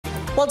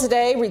Well,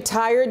 today,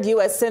 retired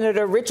U.S.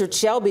 Senator Richard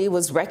Shelby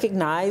was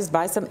recognized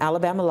by some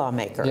Alabama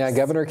lawmakers. Yeah,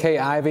 Governor Kay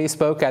Ivey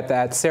spoke at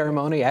that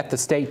ceremony at the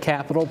state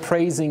capitol,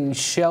 praising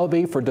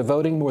Shelby for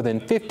devoting more than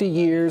 50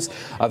 years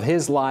of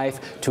his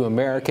life to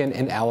American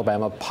and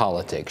Alabama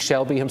politics.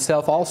 Shelby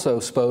himself also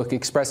spoke,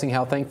 expressing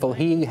how thankful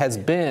he has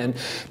been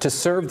to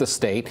serve the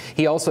state.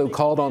 He also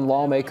called on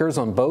lawmakers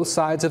on both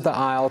sides of the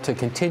aisle to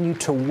continue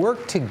to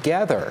work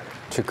together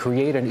to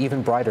create an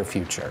even brighter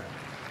future.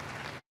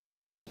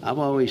 I've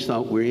always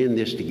thought we're in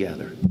this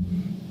together.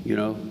 You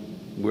know,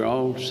 we're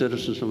all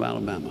citizens of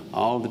Alabama,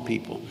 all the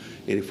people.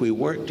 And if we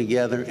work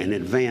together and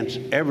advance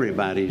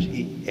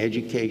everybody's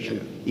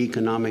education,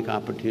 economic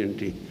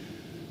opportunity,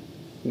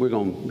 we're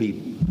going to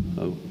be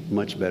a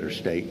much better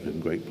state and a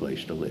great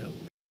place to live.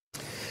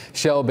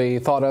 Shelby,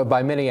 thought of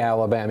by many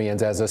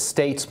Alabamians as a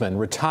statesman,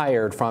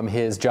 retired from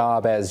his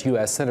job as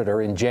U.S.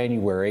 Senator in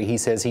January. He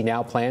says he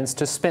now plans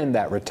to spend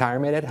that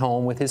retirement at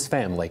home with his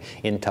family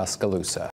in Tuscaloosa.